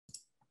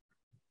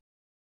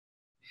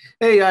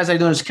Hey guys, how you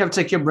doing? It's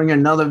Kevtech here bringing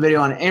another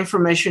video on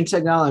information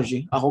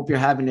technology. I hope you're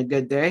having a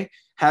good day.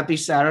 Happy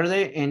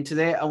Saturday. And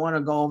today I want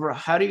to go over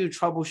how do you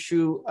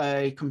troubleshoot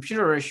a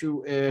computer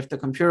issue if the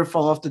computer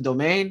fell off the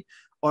domain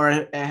or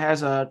it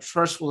has a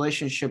trust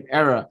relationship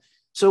error.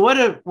 So what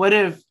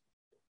if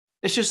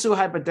it's just a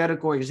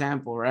hypothetical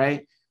example,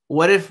 right?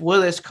 What if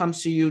Willis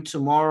comes to you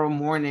tomorrow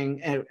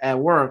morning at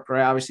work,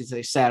 right? Obviously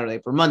today's Saturday,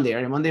 for Monday,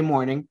 right? Monday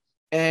morning.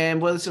 And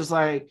Willis is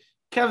like,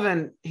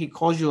 Kevin, he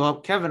calls you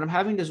up. Kevin, I'm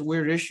having this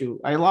weird issue.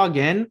 I log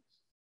in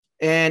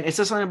and it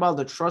says something about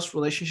the trust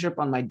relationship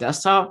on my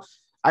desktop.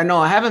 I know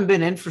I haven't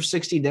been in for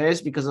 60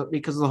 days because of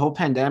the whole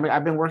pandemic.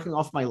 I've been working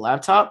off my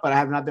laptop, but I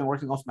have not been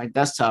working off my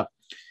desktop.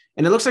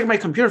 And it looks like my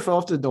computer fell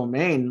off the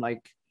domain.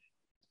 Like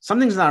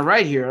something's not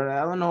right here.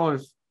 I don't know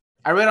if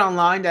I read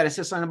online that it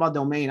says something about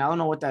domain. I don't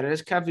know what that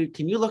is. Kev,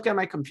 can you look at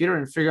my computer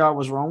and figure out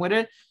what's wrong with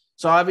it?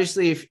 So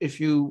obviously,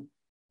 if you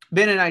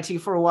been in IT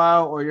for a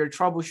while or you're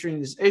troubleshooting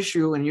this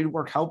issue and you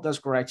work help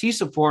desk or IT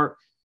support,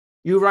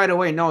 you right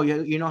away know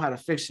you know how to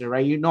fix it,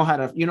 right? You know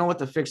what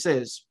the fix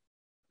is.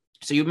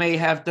 So you may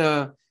have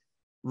to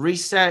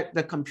reset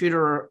the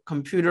computer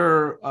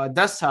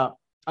desktop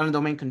on the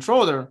domain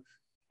controller,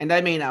 and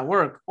that may not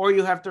work. Or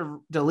you have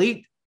to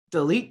delete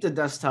the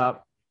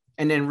desktop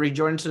and then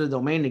rejoin to the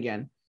domain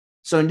again.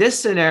 So in this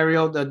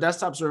scenario, the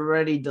desktop's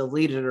already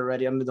deleted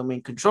already on the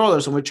domain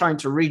controller. So we're trying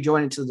to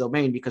rejoin it to the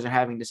domain because they're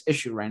having this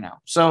issue right now.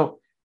 So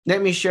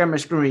let me share my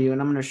screen with you and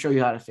I'm going to show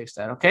you how to fix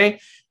that. Okay.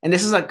 And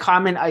this is a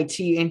common IT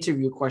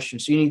interview question.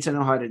 So you need to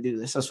know how to do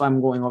this. That's why I'm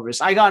going over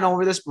this. I got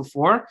over this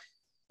before,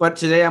 but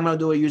today I'm going to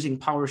do it using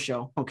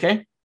PowerShell.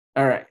 Okay.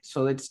 All right.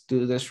 So let's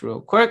do this real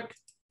quick.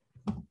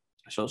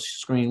 So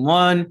screen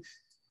one.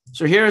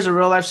 So here's a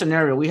real life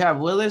scenario. We have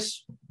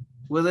Willis.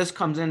 Willis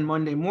comes in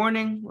Monday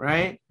morning,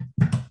 right?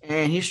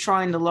 And he's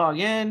trying to log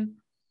in,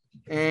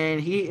 and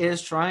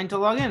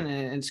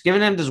it's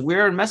giving him this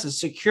weird message.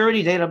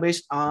 Security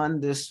database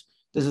on this,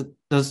 the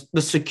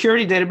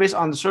security database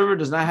on the server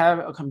does not have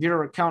a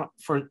computer account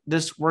for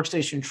this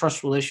workstation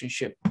trust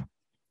relationship.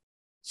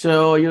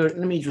 So let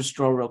me just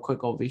scroll real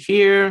quick over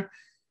here.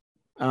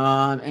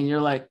 And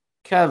you're like,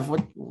 Kev,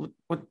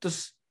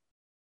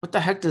 what the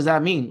heck does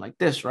that mean? Like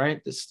this,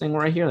 right? This thing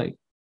right here, like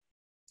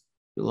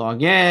you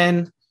log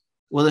in.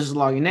 Willis is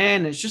logging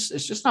in. It's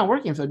just not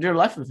working for the dear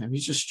life of him.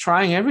 He's just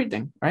trying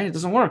everything, right? It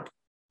doesn't work.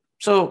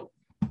 So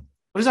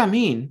what does that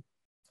mean?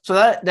 So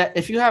that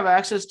if you have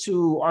access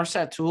to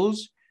RSAT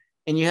tools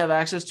and you have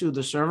access to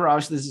the server,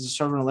 obviously this is a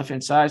server on the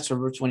left-hand side,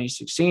 server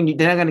 2016.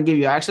 They're not going to give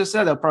you access to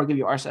that. They'll probably give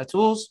you RSAT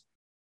tools.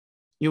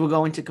 You will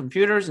go into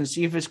computers and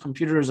see if his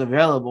computer is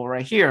available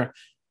right here.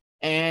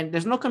 And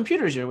there's no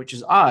computers here, which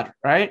is odd,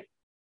 right?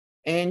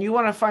 And you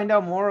want to find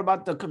out more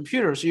about the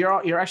computer. So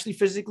you're actually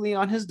physically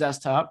on his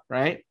desktop,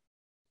 right?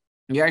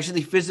 You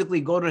actually physically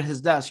go to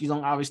his desk. You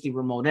don't obviously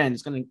remote in.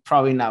 It's going to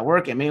probably not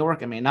work. It may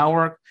work. It may not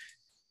work.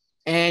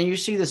 And you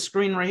see the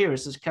screen right here. It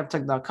says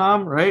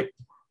kevtech.com, right?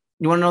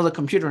 You want to know the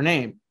computer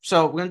name.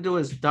 So what we're going to do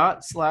is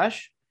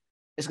 /.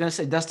 It's going to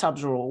say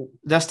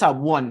desktop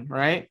one,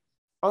 right?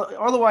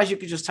 Otherwise, you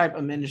could just type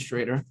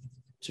administrator.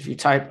 So if you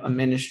type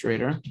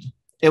administrator,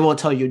 it will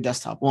tell you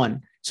desktop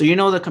one. So you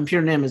know the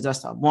computer name is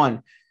desktop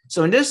one.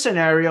 So in this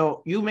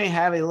scenario, you may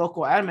have a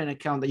local admin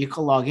account that you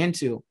can log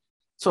into.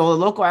 So a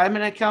local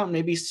admin account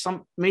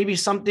maybe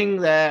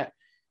something that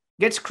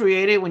gets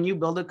created when you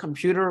build a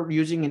computer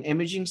using an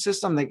imaging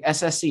system like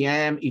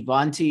SSEM,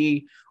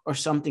 Ivanti, or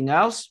something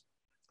else.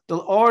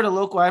 Or the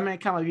local admin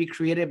account might be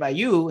created by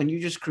you, and you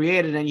just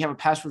create it and you have a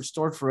password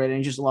stored for it, and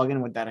you just log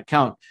in with that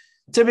account.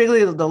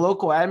 Typically, the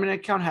local admin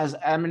account has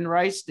admin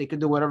rights. They could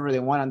do whatever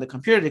they want on the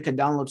computer. They could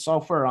download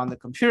software on the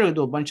computer,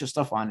 do a bunch of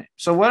stuff on it.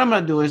 So what I'm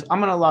going to do is I'm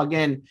going to log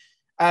in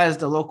as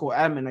the local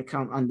admin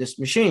account on this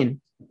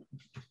machine,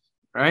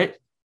 right?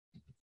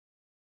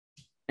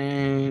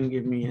 And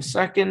give me a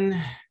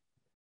second.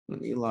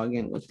 Let me log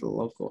in with the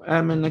local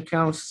admin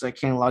account since I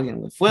can't log in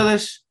with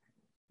Willis.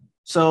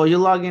 So you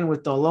log in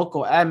with the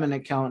local admin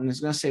account and it's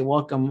going to say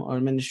welcome or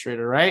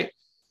administrator, right?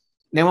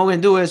 Then what we're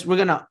going to do is we're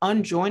going to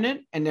unjoin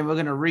it and then we're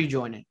going to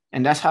rejoin it.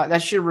 And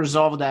that should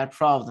resolve that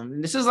problem.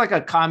 And this is like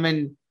a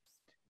common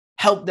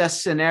help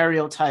desk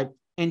scenario type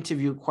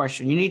interview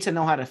question. You need to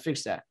know how to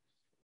fix that.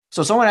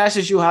 So someone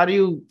asks you, how do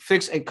you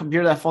fix a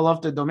computer that fell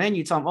off the domain?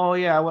 You tell them, oh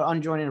yeah, I will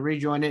unjoin it and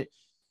rejoin it.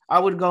 I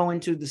would go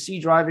into the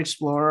C drive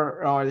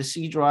Explorer or the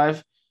C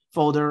drive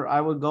folder. I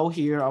would go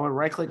here. I would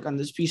right click on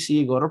this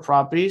PC, go to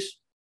properties.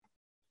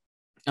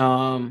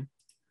 I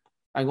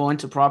go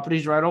into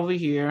properties right over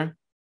here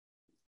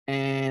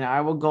and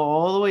I will go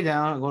all the way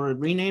down. I go to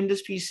rename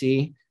this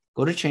PC,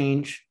 go to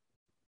change.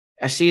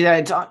 I see that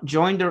it's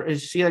joined or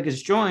see like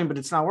it's joined, but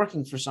it's not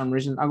working for some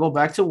reason. I'll go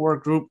back to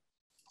work group.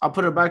 I'll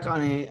put it back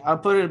on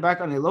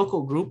a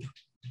local group,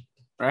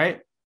 right?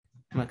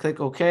 I'm gonna click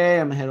OK.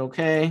 I'm gonna hit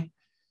OK.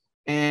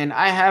 And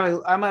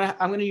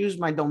I'm gonna use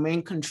my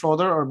domain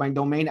controller or my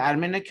domain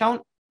admin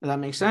account. Does that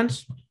make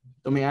sense?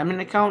 Domain admin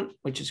account,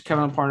 which is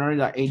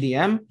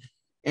kevinpartner.adm,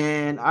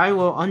 and I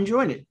will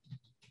unjoin it.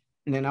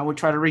 And then I will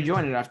try to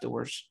rejoin it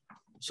afterwards.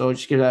 So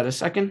just give that a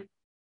second.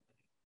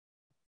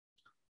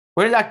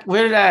 Where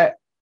did that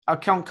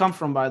account come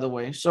from, by the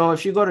way? So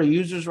if you go to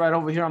users right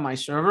over here on my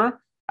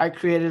server, I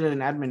created an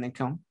admin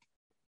account.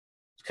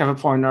 It's Kevin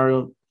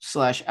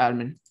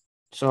 /admin.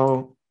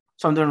 So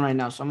I'm doing right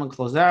now. So I'm gonna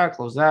close that,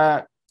 close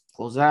that,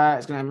 close that.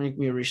 It's gonna make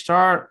me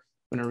restart.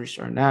 I'm gonna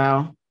restart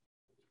now.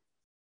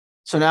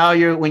 So now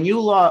when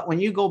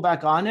you go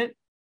back on it,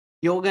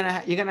 you're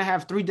gonna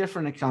have 3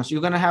 different accounts.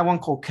 You're gonna have one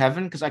called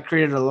Kevin, because I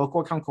created a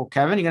local account called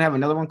Kevin. You're gonna have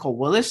another one called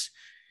Willis,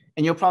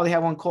 and you'll probably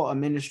have one called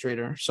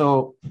administrator.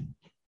 So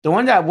the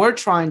one that we're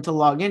trying to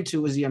log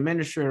into is the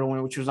administrator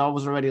one, which I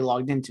was already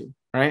logged into,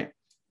 right?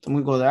 So I'm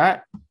gonna go to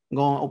that. I'm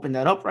going to open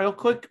that up real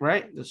quick,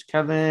 right? This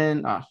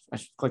Kevin. I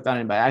clicked on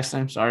it by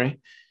accident. Sorry,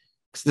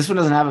 because this one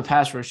doesn't have a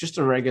password. It's just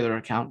a regular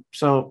account.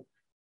 So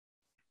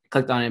I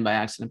clicked on it by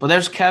accident. But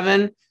there's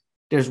Kevin.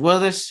 There's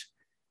Willis.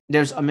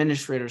 There's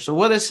administrator. So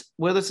Willis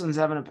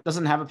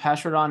doesn't have a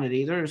password on it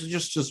either. It's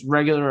just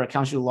regular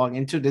accounts you log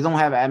into. They don't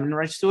have admin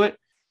rights to it.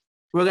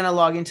 We're gonna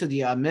log into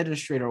the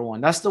administrator one.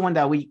 That's the one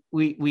that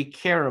we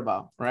care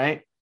about,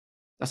 right?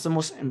 That's the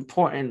most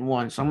important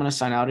one. So I'm gonna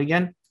sign out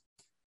again.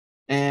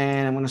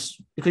 And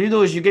what you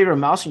do is you give your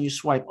mouse and you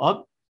swipe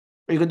up,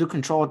 or you can do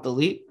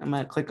Control-Delete. I'm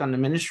going to click on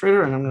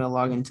administrator and I'm going to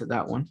log into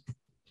that one.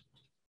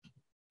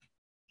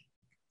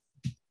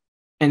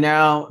 And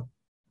now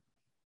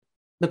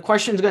the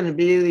question is going to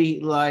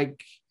be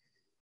like,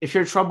 if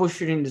you're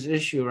troubleshooting this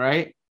issue,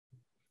 right?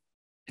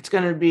 It's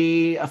going to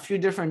be a few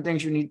different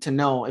things you need to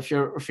know. If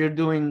you're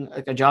doing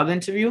like a job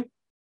interview,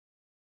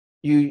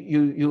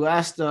 you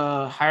ask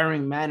the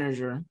hiring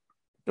manager.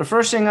 The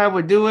first thing I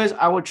would do is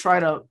I would try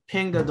to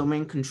ping the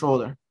domain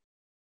controller.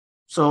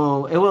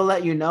 So it will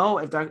let you know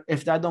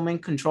if that domain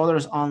controller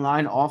is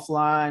online,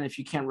 offline, if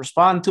you can't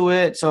respond to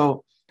it.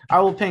 So I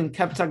will ping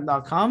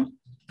Kevtech.com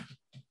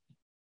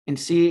and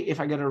see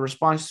if I get a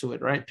response to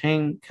it, right?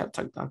 Ping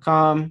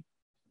Kevtech.com.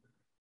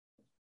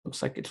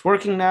 Looks like it's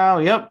working now.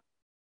 Yep.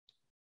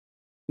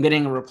 I'm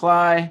getting a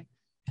reply.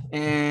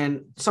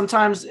 And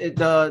sometimes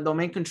the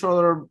domain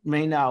controller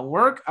may not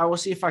work. I will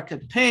see if I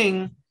could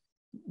ping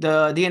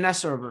the DNS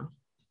server,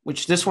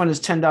 which this one is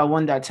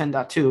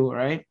 10.1.10.2,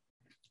 right?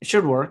 It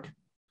should work.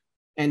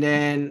 And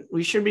then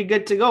we should be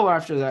good to go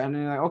after that. And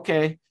then like,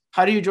 okay,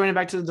 how do you join it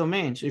back to the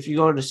domain? So if you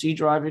go to C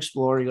Drive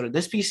Explorer, you go to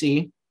this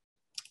PC,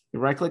 you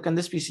right click on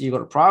this PC, you go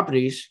to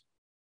properties,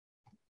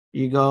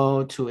 you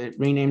go to it,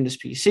 rename this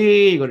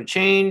PC, you go to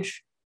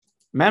change,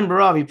 member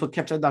of, you put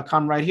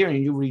Kevtech.com right here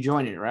and you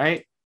rejoin it,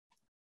 right?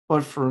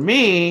 But for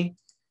me,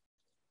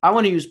 I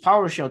want to use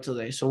PowerShell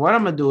today. So what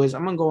I'm going to do is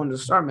I'm going to go into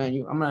the start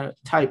menu. I'm going to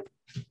type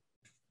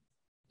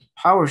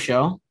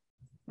PowerShell,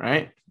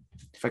 right?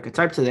 If I could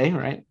type today,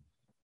 right?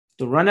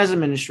 To run as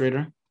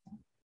administrator.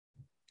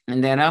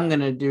 And then I'm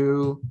going to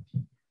do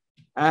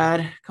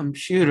add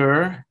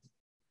computer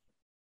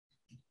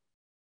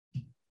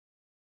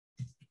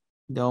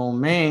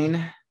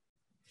domain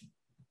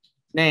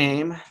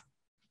name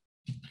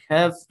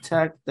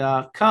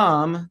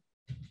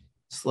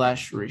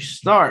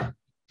kevtech.com/restart.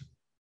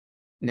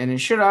 And then it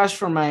should ask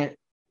for my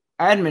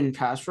admin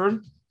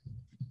password.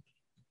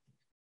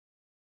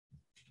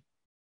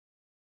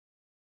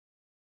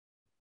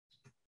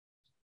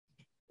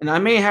 And I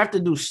may have to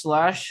do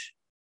slash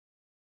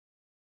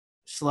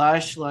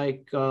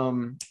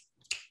the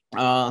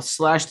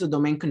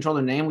domain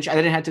controller name, which I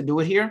didn't have to do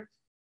it here.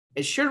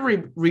 It should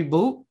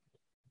reboot.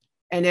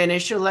 And then it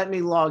should let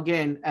me log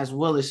in as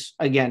Willis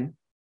again.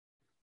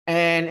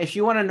 And if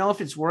you want to know if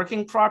it's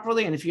working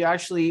properly and if you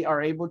actually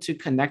are able to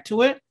connect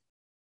to it,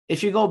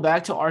 if you go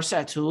back to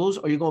RSAT tools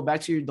or you go back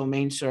to your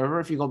domain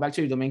server, if you go back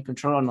to your domain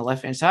controller on the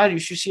left-hand side, you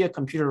should see a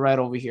computer right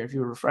over here. If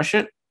you refresh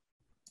it,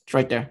 it's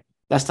right there.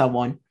 That's that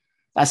one.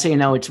 That's how you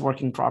know it's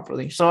working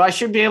properly. So I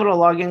should be able to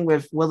log in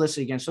with Willis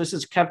again. So this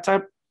is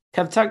Kevtech,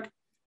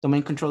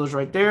 domain controller's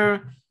right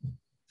there.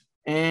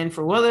 And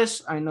for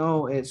Willis, I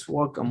know it's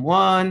welcome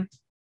one.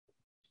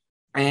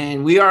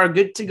 And we are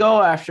good to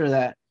go after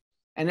that.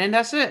 And then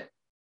that's it.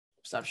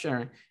 Stop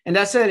sharing. And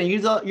that's it. And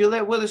you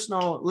let Willis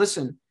know,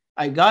 listen,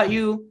 I got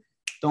you.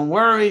 Don't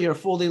worry. You're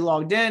fully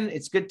logged in.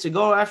 It's good to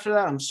go after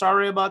that. I'm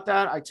sorry about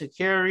that. I took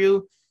care of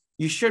you.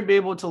 You should be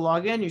able to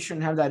log in. You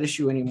shouldn't have that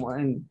issue anymore.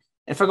 And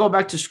if I go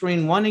back to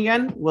screen one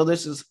again,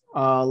 Willis is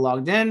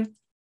logged in.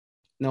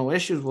 No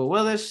issues with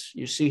Willis.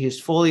 You see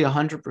he's fully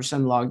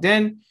 100% logged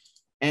in.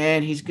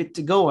 And he's good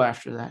to go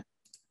after that.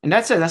 And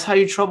that's it. That's how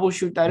you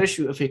troubleshoot that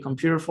issue. If a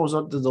computer falls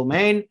up the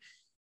domain,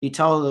 you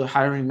tell the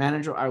hiring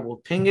manager, I will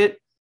ping it.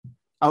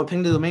 I will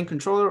ping the domain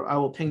controller. I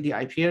will ping the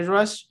IP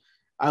address.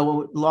 I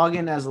will log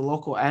in as a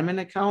local admin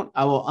account.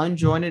 I will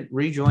unjoin it,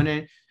 rejoin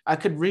it. I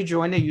could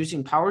rejoin it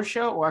using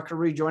PowerShell, or I could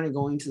rejoin it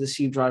going to the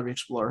C Drive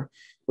Explorer.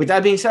 With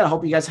that being said, I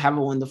hope you guys have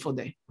a wonderful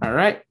day. All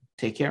right.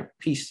 Take care.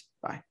 Peace.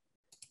 Bye.